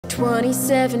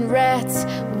27 rats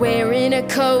wearing a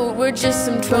coat. We're just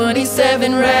some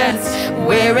 27 rats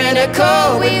wearing a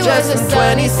coat. We're just some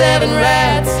 27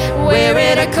 rats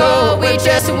wearing a coat. We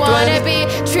just wanna be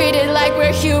treated like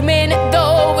we're human,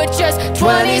 though we're just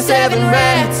 27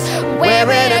 rats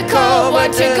wearing a coat.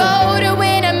 Want to go to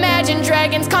an Imagine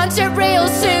Dragons concert real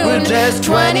soon. We're just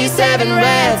 27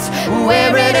 rats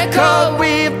wearing a coat.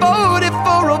 We voted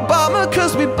for Obama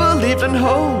cause we believed in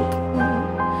hope.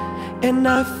 And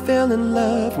I fell in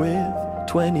love with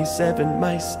 27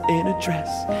 mice in a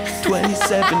dress.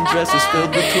 27 dresses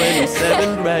filled with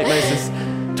 27 mice.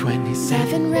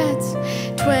 27 rats,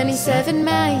 27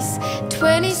 mice,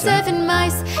 27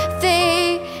 mice.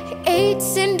 They ate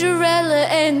Cinderella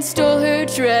and stole her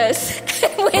dress.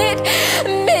 With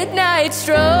midnight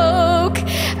stroke,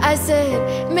 I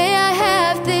said, may I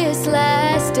have this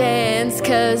last dance,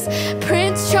 cause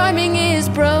Prince Charming is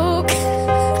broke.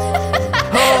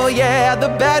 Oh yeah, the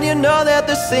bad, you know that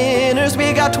the sinners.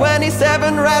 We got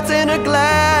 27 rats in a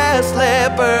glass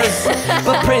slippers.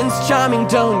 But Prince Charming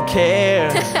don't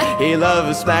care. He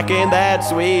loves smacking that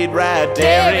sweet rat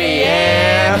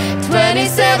derriere.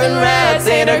 27 rats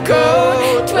in a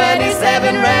coat.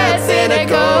 27 rats in a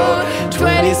coat.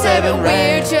 27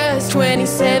 rats. We're just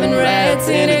 27 rats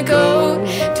in a coat.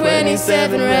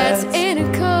 27 rats in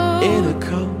a coat. In a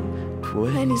coat.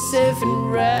 27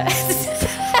 rats.